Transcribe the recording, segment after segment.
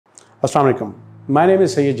Assalamu alaikum. My name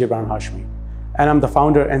is Syed Jibran Hashmi, and I'm the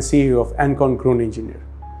founder and CEO of Encon Grown Engineer.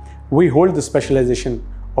 We hold the specialization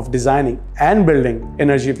of designing and building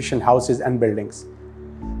energy-efficient houses and buildings.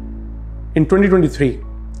 In 2023,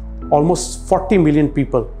 almost 40 million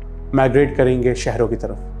people migrate करेंगे शहरों की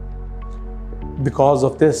तरफ. Because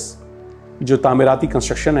of this, जो तामीराती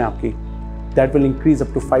construction है आपकी, that will increase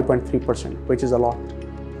up to 5.3%, which is a lot.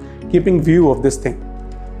 Keeping view of this thing,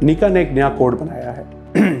 NEECA ने एक नया कोड बनाया है,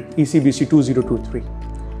 ECBC 2023,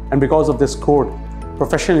 and because of this code,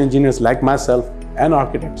 professional engineers like myself and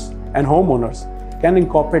architects and homeowners can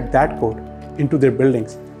incorporate that code into their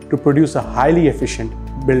buildings to produce a highly efficient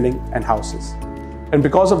building and houses. And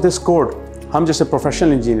because of this code, हम जैसे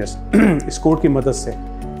professional engineers इस code की मदद से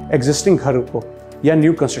existing घरों को या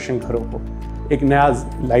new construction घरों को एक नया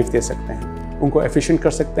life दे सकते हैं, उनको efficient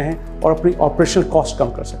कर सकते हैं और अपनी operational cost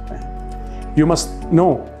कम कर सकते हैं. You must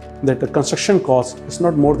know that the construction cost is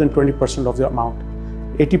not more than 20% of the amount.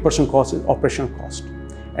 80% cost is operational cost.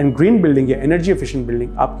 And green building या energy efficient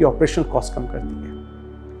building आपकी operational cost कम करती है.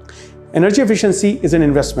 Energy efficiency is an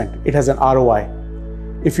investment. It has an ROI.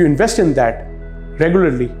 If you invest in that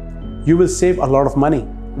regularly, you will save a lot of money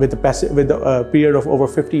with the period of over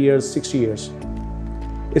 50 years, 60 years.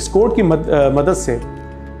 इस code की मदद से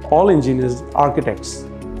all engineers, architects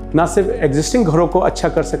ना सिर्फ existing घरों को अच्छा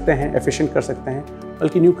कर सकते हैं, efficient कर सकते हैं,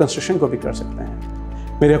 बल्कि न्यू कंस्ट्रक्शन को भी कर सकते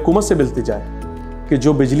हैं. मेरी हुकूमत से मिलती जाए कि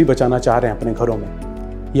जो बिजली बचाना चाह रहे हैं अपने घरों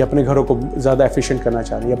में, या अपने घरों को ज़्यादा एफिशिएंट करना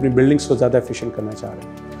चाह रहे हैं, या अपनी बिल्डिंग्स को ज़्यादा एफिशिएंट करना चाह रहे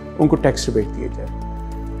हैं, उनको टैक्स रिबेट दिए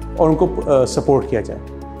जाए और उनको सपोर्ट किया जाए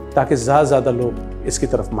ताकि ज़्यादा लोग इसकी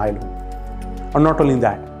तरफ माइल हों. और नॉट ओनली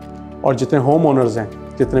दैट, और जितने होम ओनर्स हैं,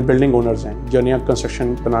 जितने बिल्डिंग ओनर्स हैं जो नया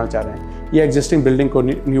कंस्ट्रक्शन बनाना चाह रहे हैं या एग्जिस्टिंग बिल्डिंग को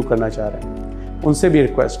न्यू करना चाह रहे हैं, उनसे भी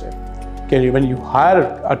रिक्वेस्ट है कि when you hire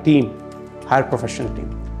a team, hire professional team,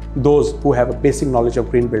 those who have a basic knowledge of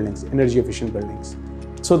green buildings, energy efficient buildings,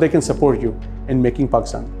 so they can support you in making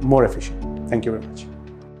Pakistan more efficient. Thank you very much.